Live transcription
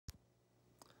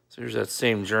So here's that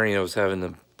same journey I was having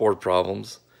the board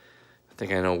problems. I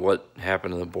think I know what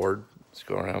happened to the board. Let's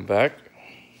go around back.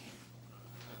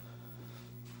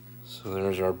 So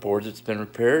there's our board that's been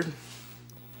repaired.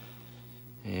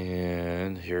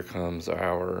 And here comes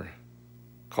our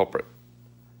culprit.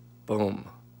 Boom.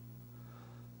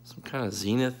 Some kind of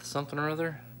Zenith something or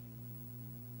other.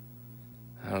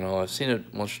 I don't know, I've seen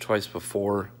it once or twice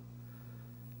before.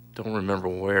 Don't remember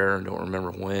where, don't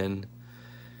remember when.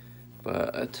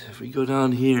 But if we go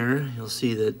down here, you'll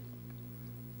see that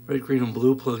red, green, and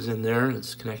blue plugs in there.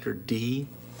 It's connector D.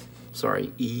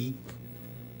 Sorry, E.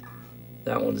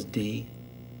 That one's D.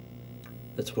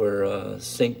 That's where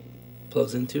sync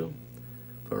plugs into.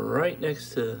 But right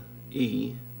next to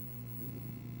E,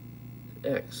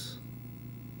 X.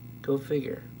 Go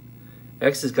figure.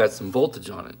 X has got some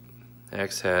voltage on it.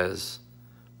 X has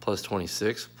plus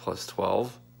 26, plus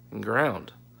 12, and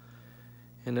ground.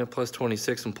 And that plus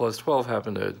 26 and plus 12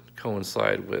 happen to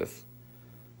coincide with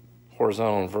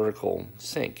horizontal and vertical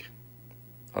sync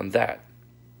on that.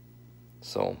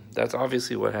 So that's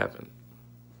obviously what happened.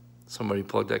 Somebody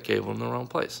plugged that cable in the wrong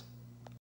place.